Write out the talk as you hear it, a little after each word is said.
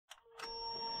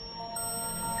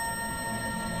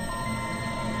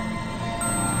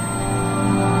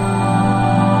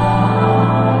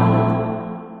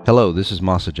Hello, this is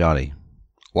Masajati.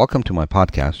 Welcome to my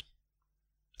podcast,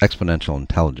 Exponential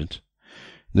Intelligence.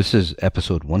 This is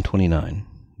episode 129,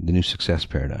 The New Success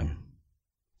Paradigm.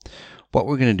 What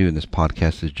we're going to do in this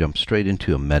podcast is jump straight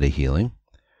into a meta-healing,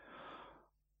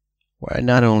 where I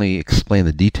not only explain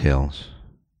the details,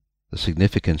 the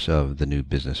significance of the new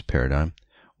business paradigm,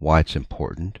 why it's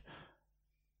important,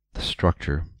 the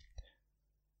structure,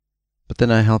 but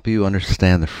then I help you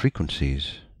understand the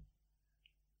frequencies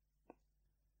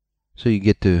so you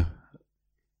get to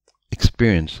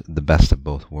experience the best of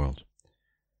both worlds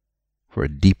for a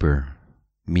deeper,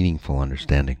 meaningful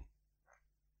understanding.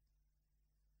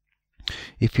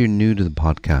 If you're new to the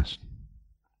podcast,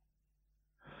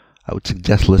 I would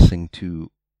suggest listening to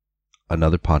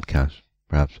another podcast,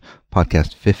 perhaps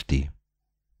podcast 50,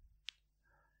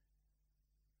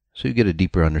 so you get a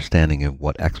deeper understanding of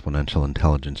what exponential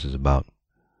intelligence is about.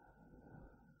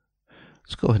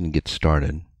 Let's go ahead and get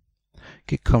started.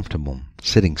 Get comfortable,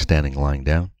 sitting, standing, lying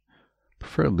down,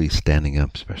 preferably standing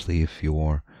up, especially if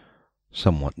you're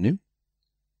somewhat new.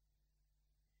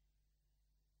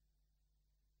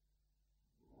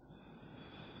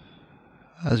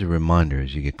 As a reminder,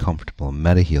 as you get comfortable,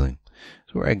 meta-healing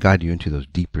is where I guide you into those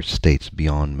deeper states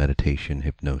beyond meditation,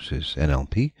 hypnosis,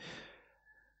 NLP.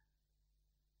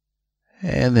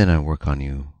 And then I work on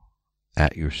you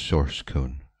at your source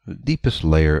code, the deepest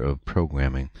layer of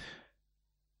programming,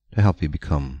 to help you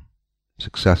become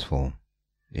successful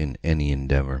in any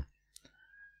endeavor.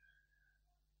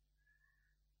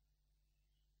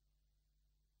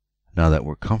 Now that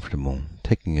we're comfortable,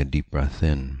 taking a deep breath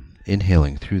in,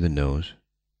 inhaling through the nose,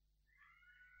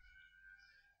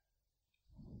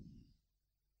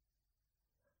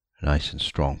 nice and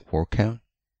strong 4 count.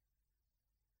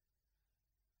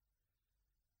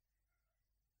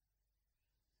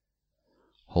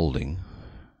 Holding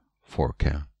 4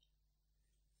 count.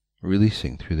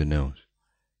 Releasing through the nose.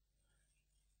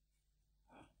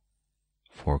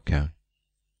 4 count.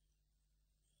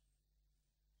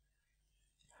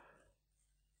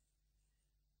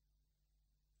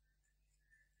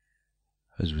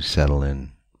 As we settle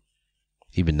in,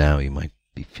 even now you might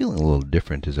be feeling a little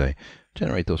different as I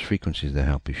generate those frequencies that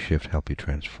help you shift, help you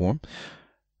transform,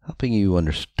 helping you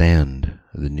understand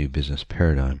the new business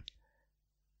paradigm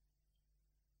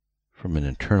from an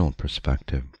internal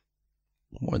perspective,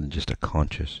 more than just a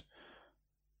conscious.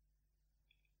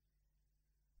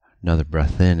 Another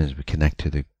breath in as we connect to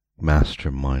the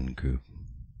mastermind group.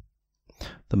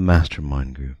 The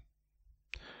mastermind group,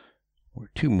 where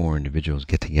 2 more individuals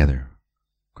get together,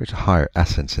 creates a higher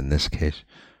essence in this case.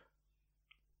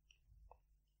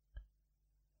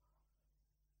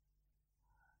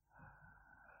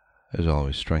 As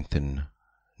always, strength in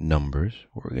numbers.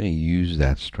 We're going to use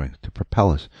that strength to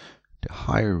propel us to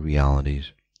higher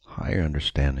realities, higher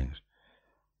understandings,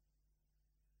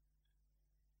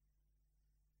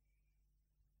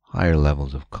 higher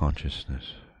levels of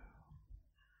consciousness.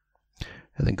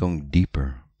 And then going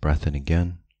deeper, breath in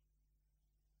again,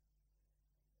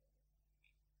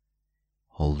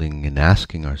 holding and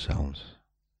asking ourselves,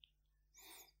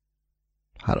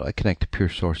 how do I connect to pure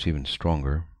source even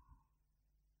stronger?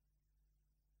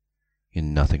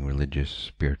 In nothing religious,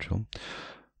 spiritual.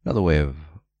 Another way of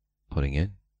putting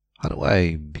it, how do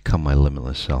I become my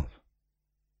limitless self?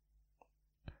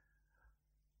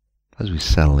 As we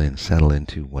settle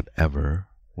into whatever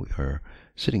we are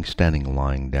sitting, standing,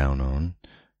 lying down on,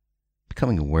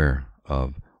 becoming aware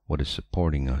of what is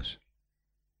supporting us.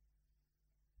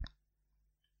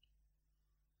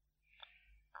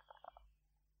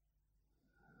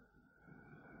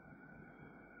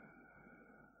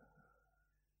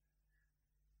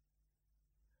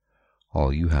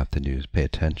 All you have to do is pay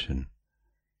attention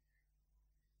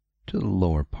to the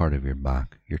lower part of your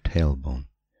back, your tailbone,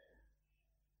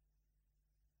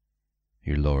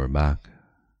 your lower back,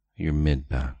 your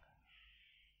mid-back.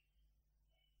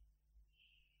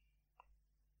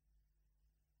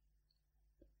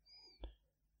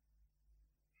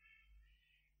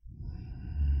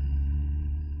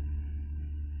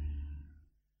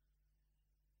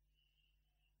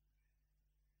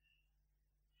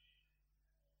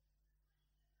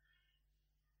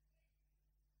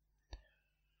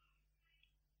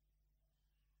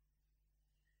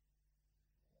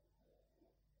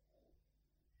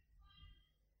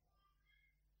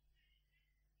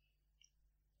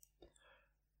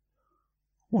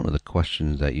 One of the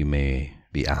questions that you may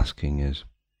be asking is,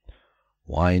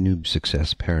 why a new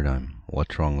success paradigm?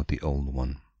 What's wrong with the old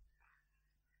one?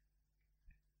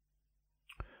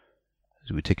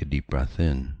 As we take a deep breath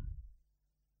in,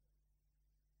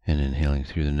 and inhaling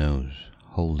through the nose,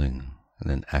 holding, and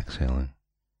then exhaling.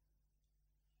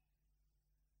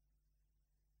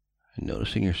 And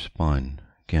noticing your spine,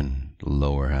 again, the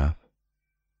lower half,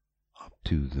 up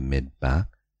to the mid-back,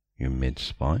 your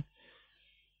mid-spine.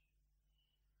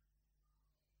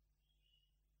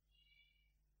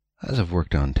 As I've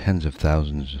worked on tens of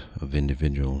thousands of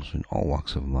individuals in all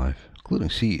walks of life, including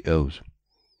CEOs,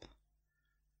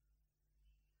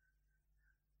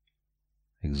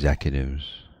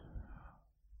 executives,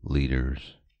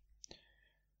 leaders,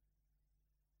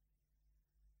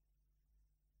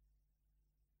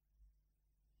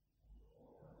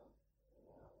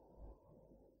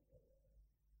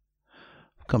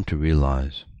 I've come to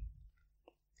realize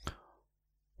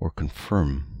or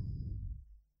confirm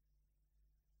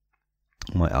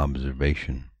my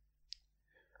observation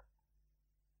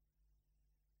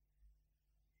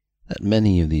that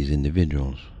many of these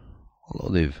individuals,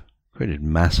 although they've created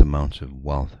mass amounts of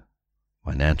wealth,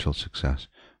 financial success,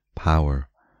 power,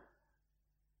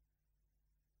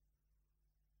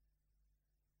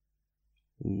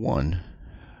 one,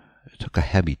 it took a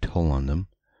heavy toll on them,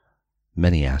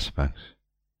 many aspects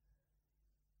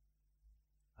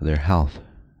of their health,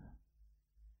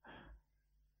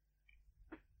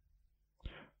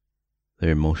 their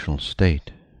emotional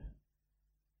state,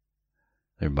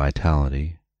 their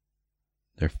vitality,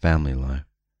 their family life.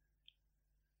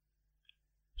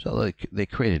 So they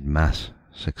created mass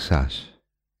success.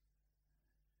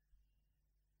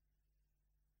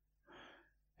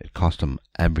 It cost them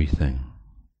everything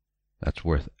that's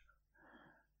worth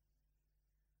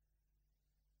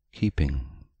keeping.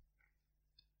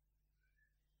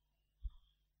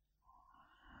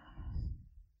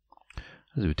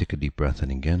 As we take a deep breath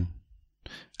in again,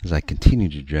 as I continue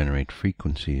to generate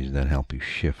frequencies that help you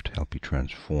shift, help you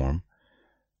transform,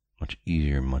 much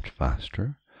easier, much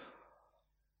faster,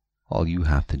 all you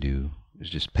have to do is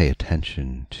just pay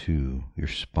attention to your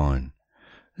spine.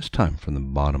 This time from the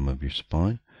bottom of your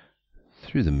spine,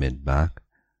 through the mid-back,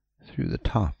 through the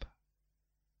top.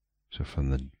 So from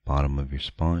the bottom of your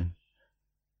spine,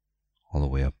 all the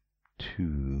way up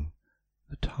to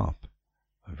the top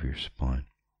of your spine.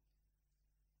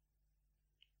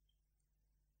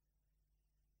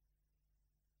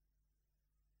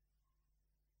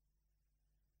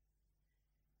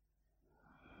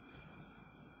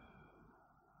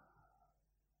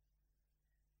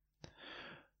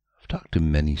 I've talked to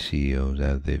many CEOs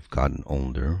as they've gotten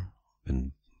older.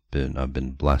 I've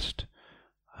been blessed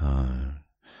to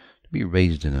be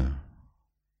raised in a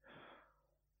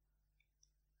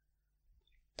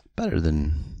better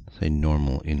than, say,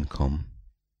 normal income.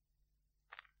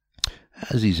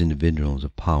 As these individuals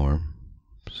of power,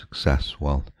 success,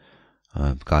 wealth,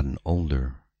 have gotten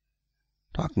older,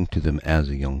 talking to them as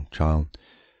a young child,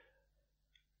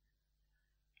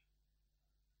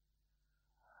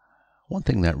 one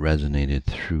thing that resonated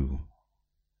through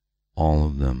all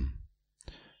of them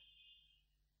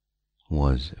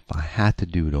was, if I had to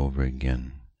do it over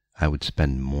again, I would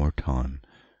spend more time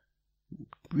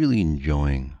really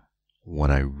enjoying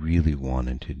what I really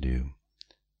wanted to do.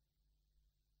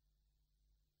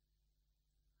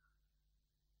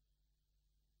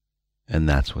 And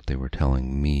that's what they were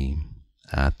telling me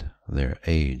at their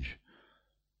age.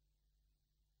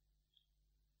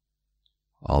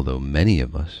 Although many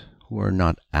of us who are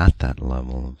not at that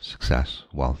level of success,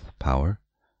 wealth, power,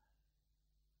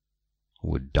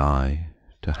 would die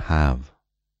to have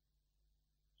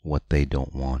what they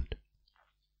don't want.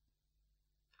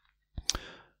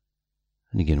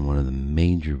 And again, one of the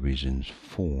major reasons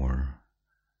for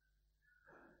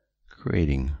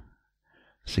creating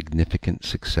Significant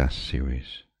Success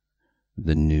series,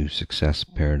 the New Success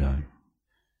Paradigm.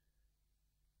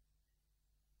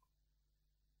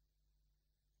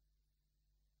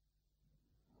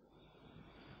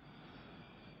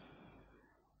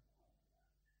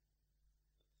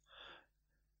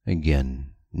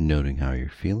 Again, noting how you're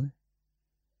feeling.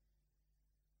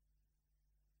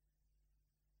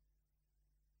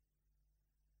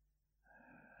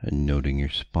 And noting your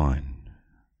spine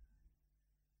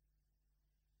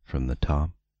from the top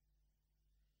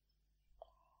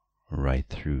right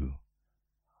through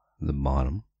the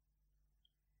bottom.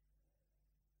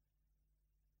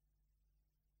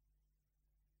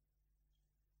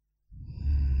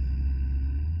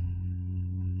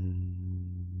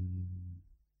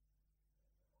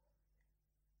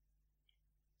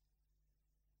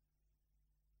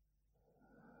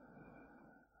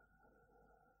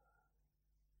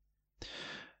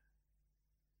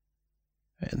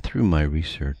 And through my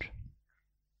research,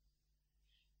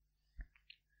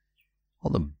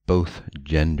 although both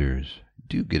genders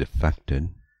do get affected,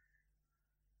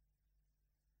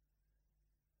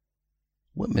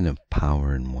 women of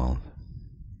power and wealth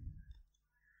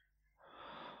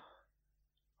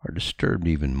are disturbed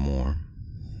even more.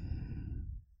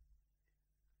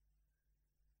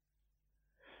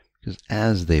 Because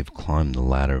as they've climbed the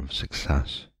ladder of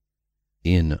success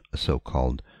in a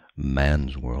so-called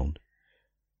man's world,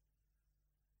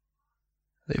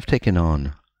 they've taken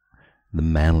on the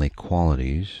manly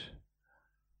qualities,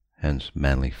 hence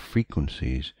manly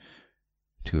frequencies,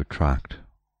 to attract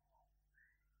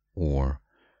or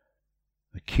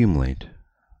accumulate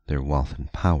their wealth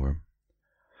and power.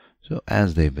 So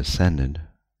as they've ascended,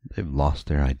 they've lost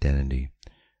their identity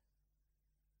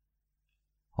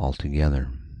altogether,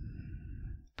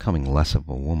 becoming less of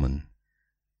a woman,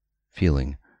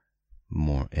 feeling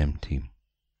more empty.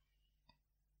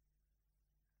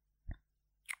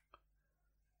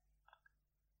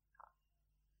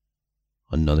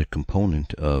 Another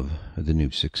component of the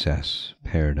new success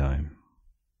paradigm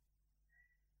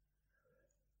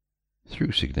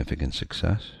through significant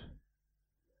success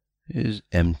is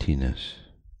emptiness.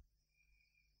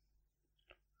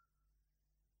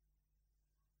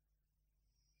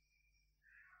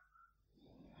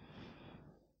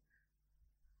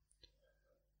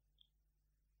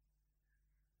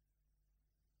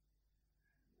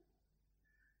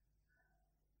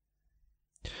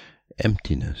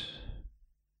 Emptiness.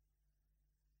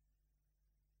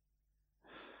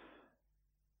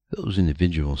 Those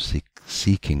individuals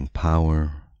seeking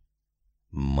power,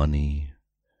 money,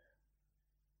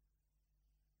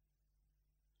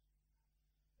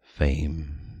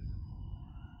 fame,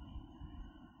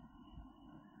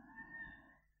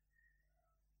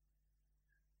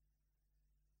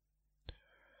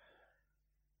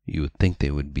 you would think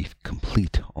they would be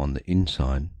complete on the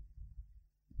inside.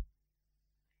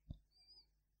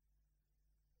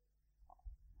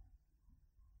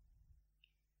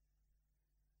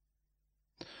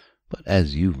 But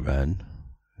as you've read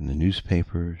in the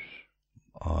newspapers,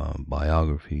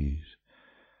 biographies,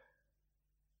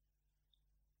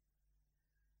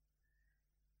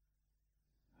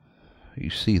 you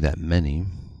see that many,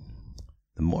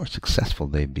 the more successful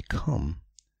they become,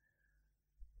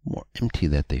 the more empty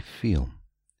that they feel.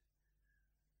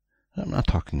 And I'm not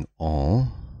talking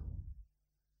all,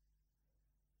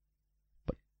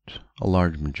 but a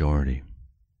large majority.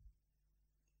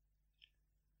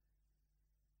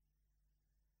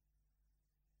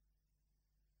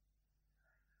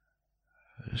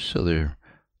 So their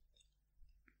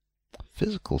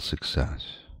physical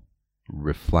success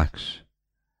reflects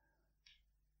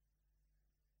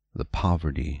the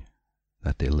poverty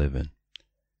that they live in.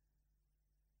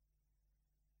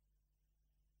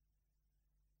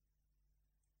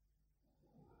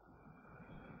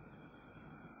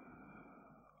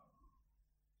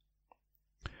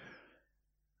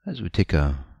 As we take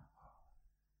a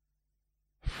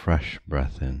fresh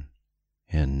breath in,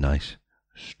 and nice,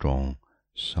 strong,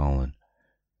 solid,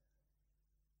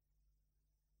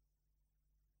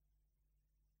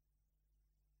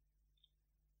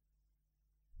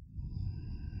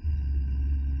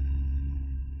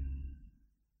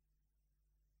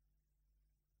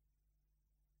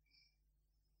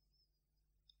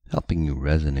 helping you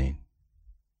resonate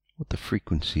with the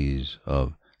frequencies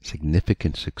of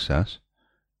significant success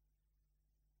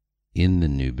in the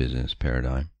new business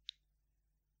paradigm.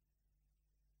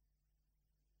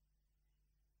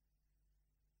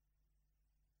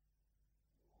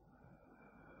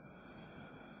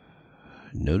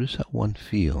 Notice how one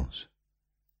feels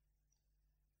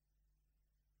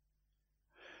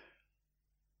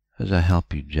as I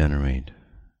help you generate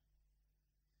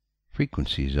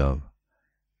frequencies of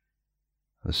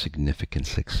a significant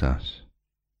success.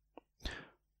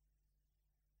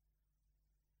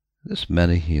 This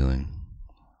meta healing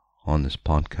on this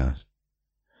podcast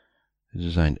is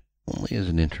designed only as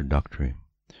an introductory.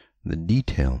 The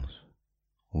details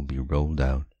will be rolled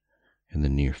out in the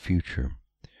near future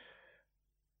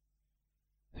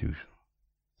through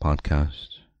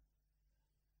podcasts,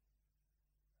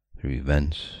 through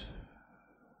events,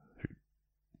 through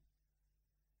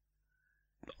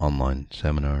online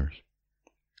seminars,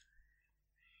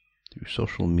 through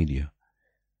social media.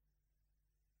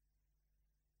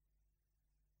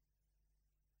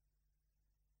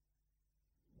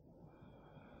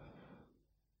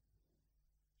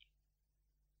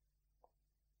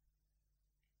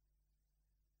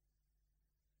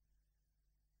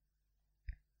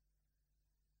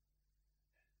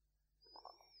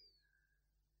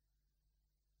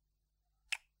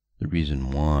 The reason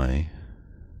why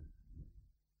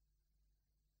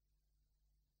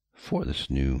for this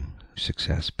new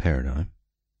success paradigm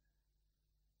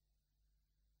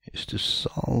is to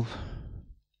solve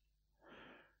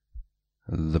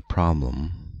the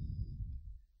problem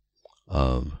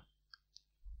of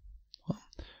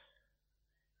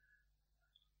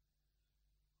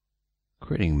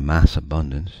creating mass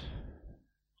abundance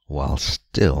while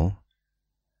still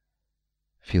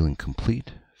feeling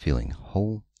complete, feeling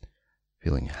whole,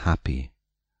 feeling happy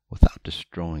without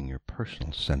destroying your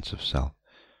personal sense of self.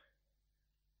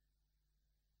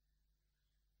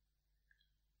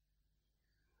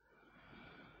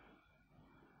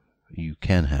 You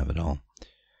can have it all.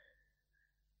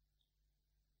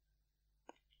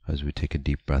 As we take a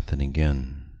deep breath in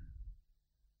again,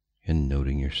 and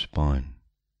noting your spine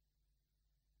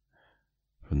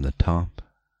from the top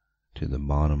to the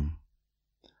bottom,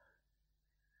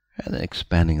 and then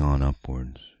expanding on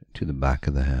upwards to the back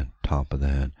of the head, top of the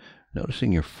head,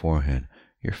 noticing your forehead,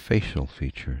 your facial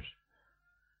features.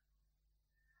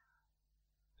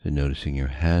 So noticing your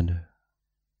head,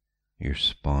 your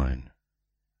spine,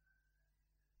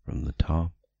 from the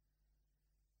top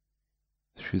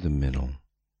through the middle,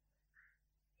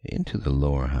 into the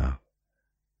lower half,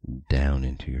 down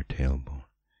into your tailbone.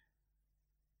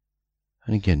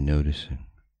 And again, noticing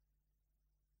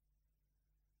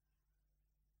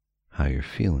how you're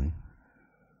feeling.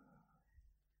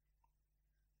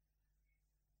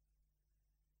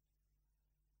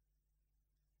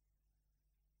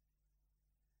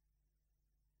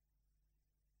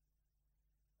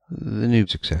 The new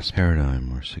success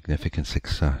paradigm or significant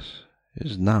success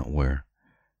is not where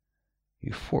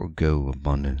you forego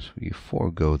abundance, you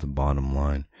forego the bottom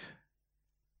line.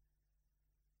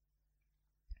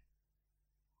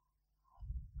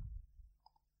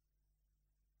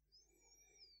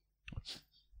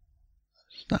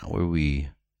 It's not where we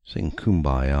sing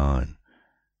Kumbaya and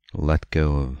let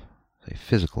go of, say,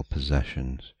 physical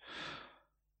possessions,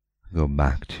 go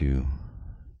back to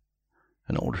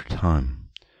an older time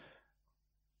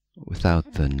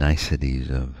without the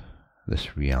niceties of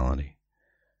this reality.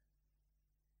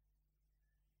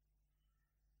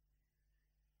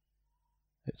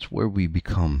 It's where we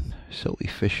become so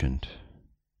efficient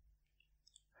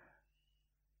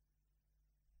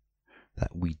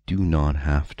that we do not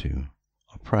have to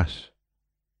oppress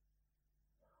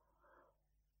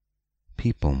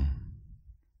people,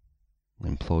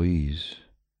 employees,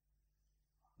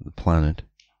 the planet,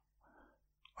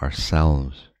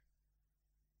 ourselves.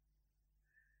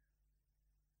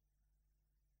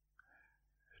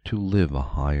 To live a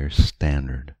higher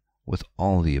standard with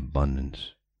all the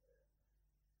abundance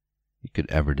you could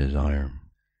ever desire.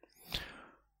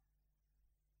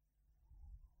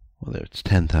 Whether it's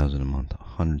 10,000 a month,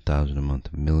 100,000 a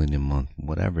month, 1,000,000 a month,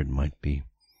 whatever it might be,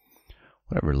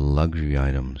 whatever luxury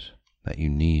items that you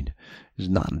need is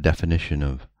not a definition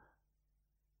of,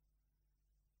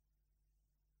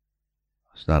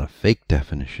 it's not a fake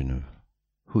definition of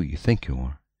who you think you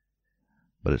are,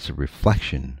 but it's a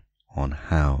reflection on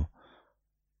how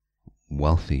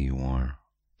wealthy you are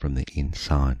from the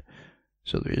inside.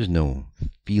 So there is no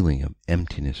feeling of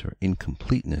emptiness or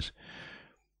incompleteness.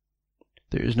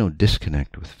 There is no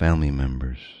disconnect with family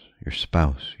members, your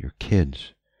spouse, your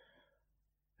kids.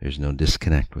 There's no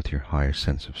disconnect with your higher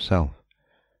sense of self.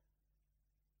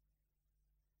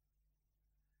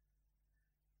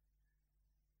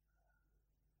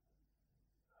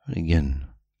 And again,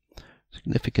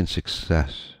 significant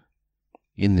success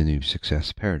in the new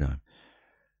success paradigm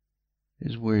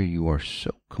is where you are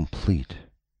so complete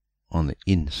on the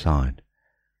inside.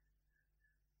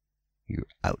 Your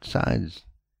outside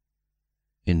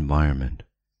environment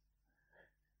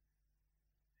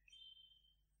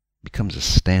becomes a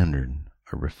standard,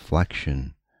 a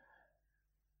reflection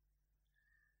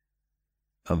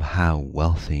of how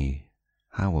wealthy,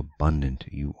 how abundant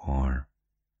you are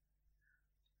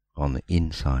on the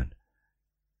inside.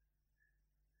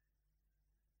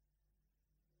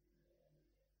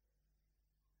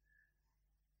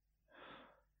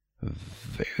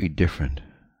 Very different.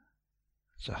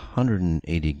 It's a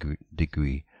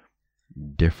 180-degree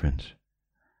difference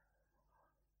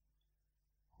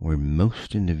where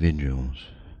most individuals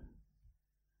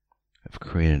have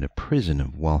created a prison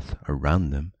of wealth around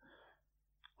them,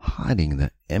 hiding the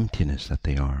emptiness that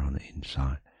they are on the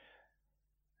inside.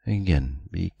 Again,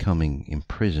 becoming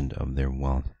imprisoned of their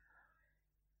wealth.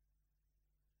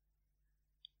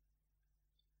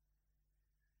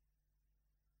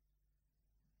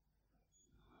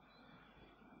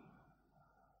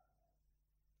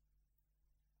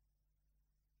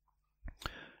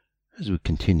 As we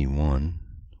continue on,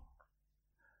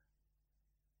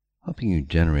 helping you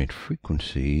generate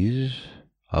frequencies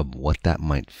of what that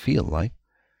might feel like,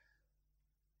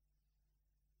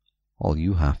 all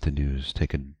you have to do is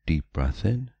take a deep breath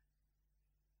in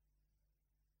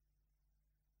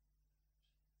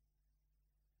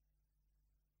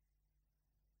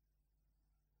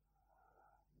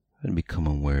and become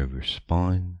aware of your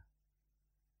spine,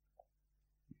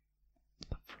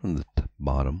 from the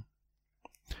bottom,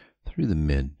 through the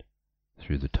mid,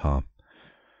 through the top,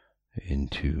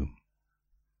 into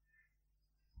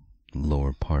the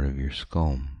lower part of your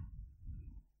skull,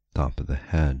 top of the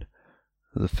head,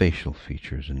 the facial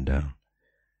features, and down.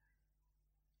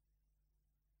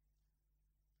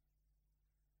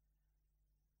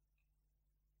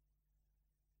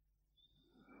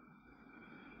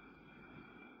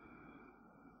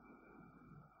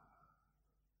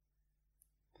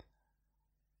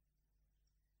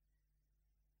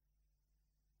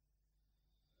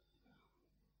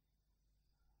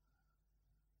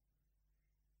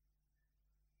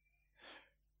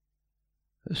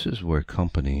 This is where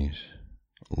companies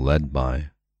led by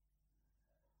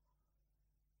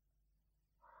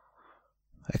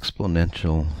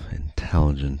exponential,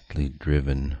 intelligently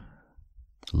driven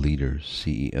leaders,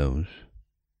 CEOs,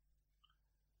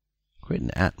 create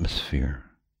an atmosphere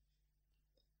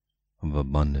of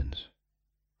abundance,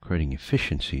 creating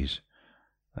efficiencies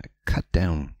that cut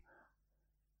down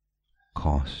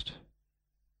cost,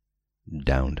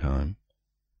 downtime,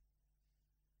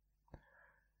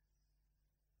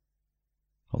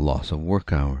 a loss of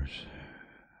work hours,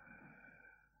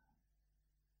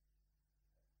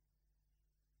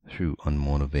 through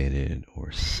unmotivated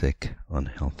or sick,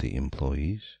 unhealthy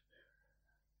employees.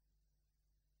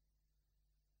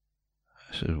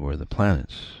 This is where the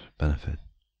planets benefit.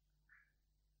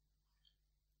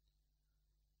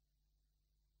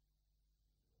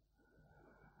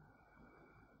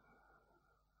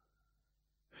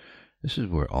 This is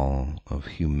where all of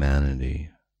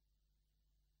humanity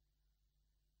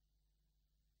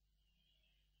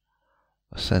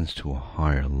ascends to a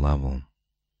higher level.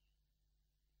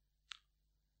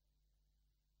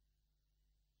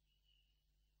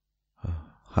 A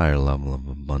higher level of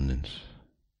abundance,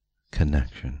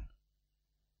 connection,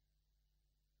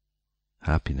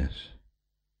 happiness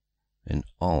in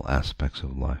all aspects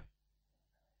of life.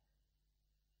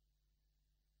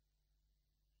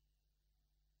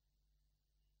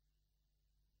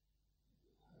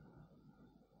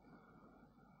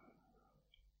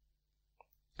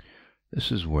 This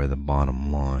is where the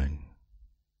bottom line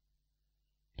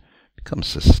becomes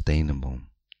sustainable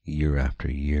year after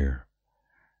year.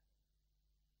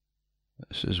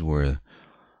 This is where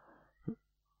the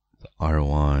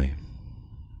ROI,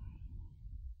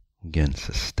 again,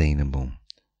 sustainable.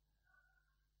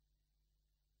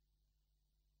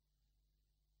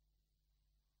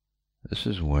 This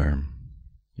is where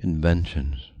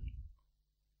inventions,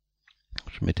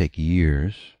 which may take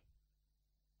years,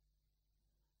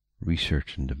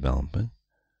 research and development,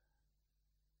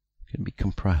 can be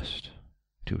compressed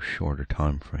to a shorter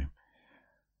time frame.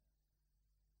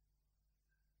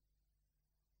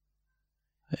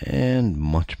 And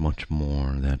much, much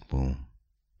more that will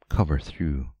cover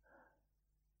through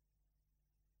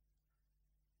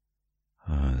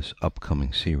this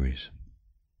upcoming series.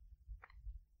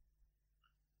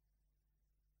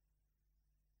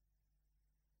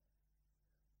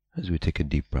 As we take a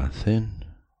deep breath in,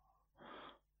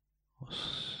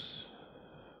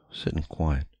 sit in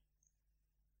quiet.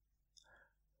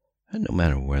 And no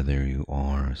matter whether you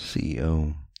are a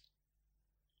CEO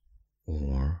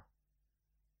or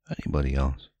anybody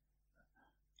else,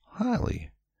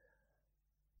 highly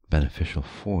beneficial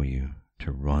for you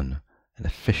to run an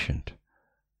efficient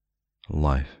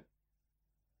life,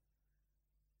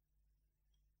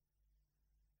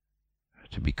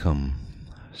 to become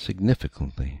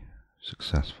significantly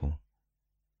successful.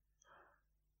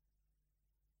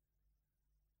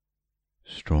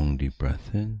 Strong deep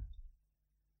breath in.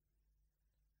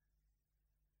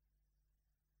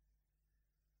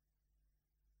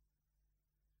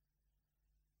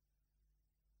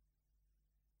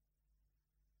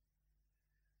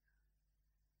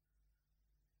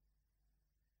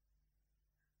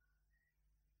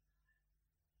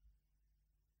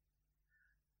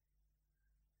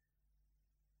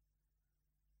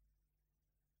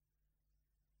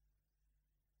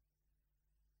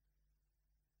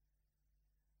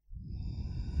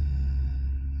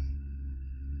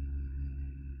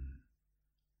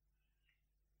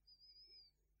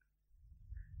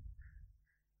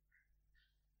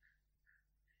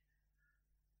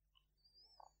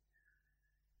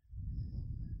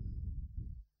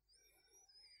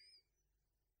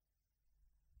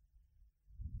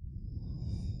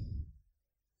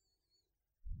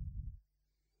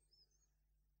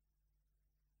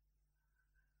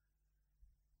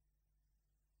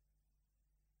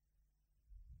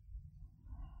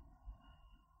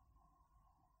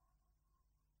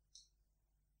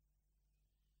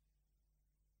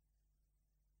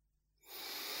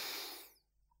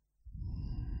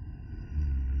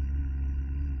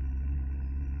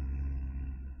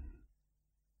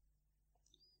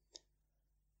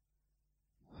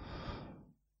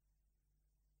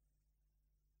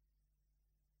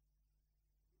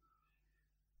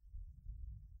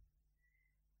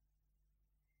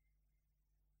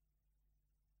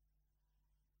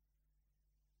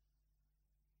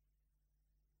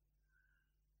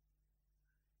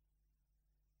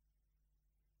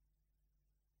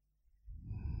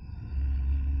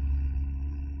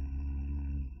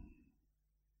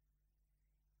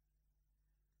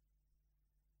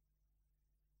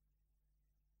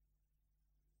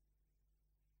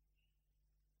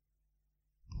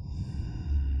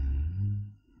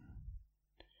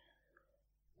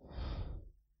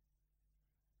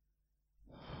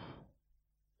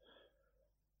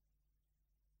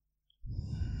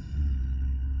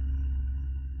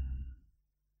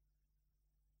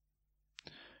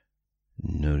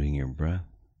 noting your breath.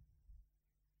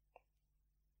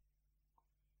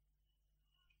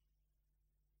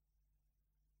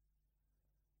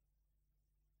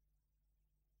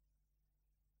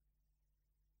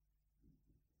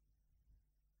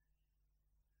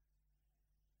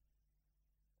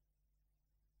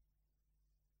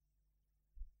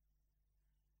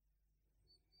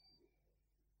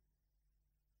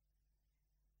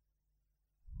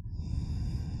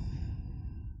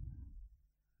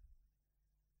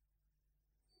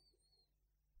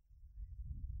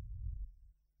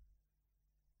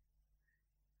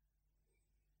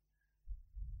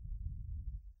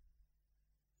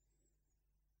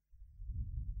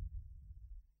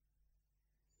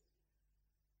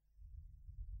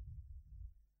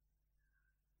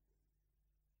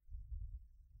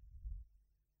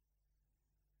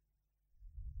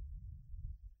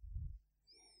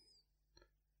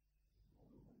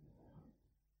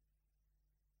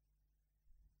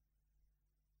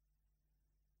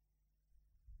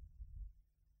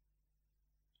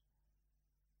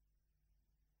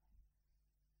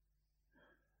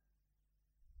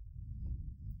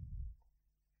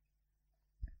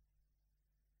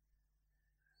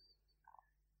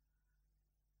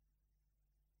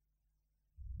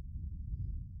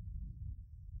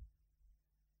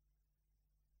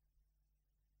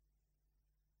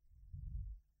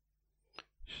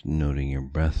 Just noting your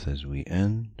breath as we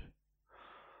end.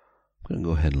 I'm going to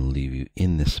go ahead and leave you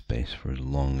in this space for as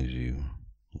long as you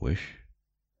wish.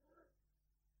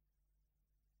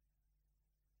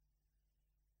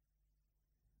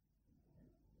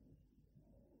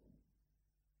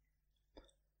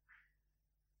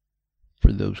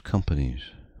 For those companies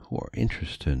who are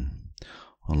interested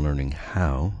on learning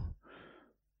how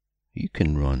you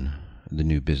can run the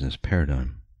new business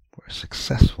paradigm for a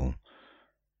successful,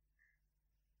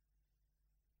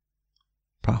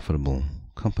 profitable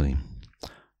company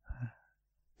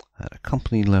at a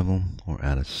company level or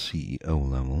at a CEO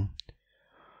level,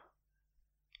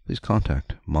 please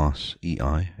contact Mas,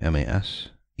 E-I-M-A-S-E-I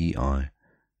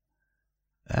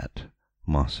at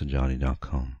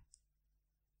massajati.com.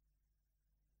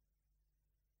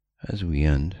 As we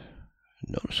end,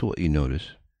 notice what you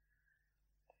notice,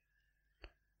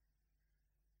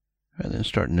 and then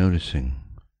start noticing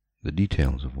the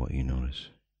details of what you notice.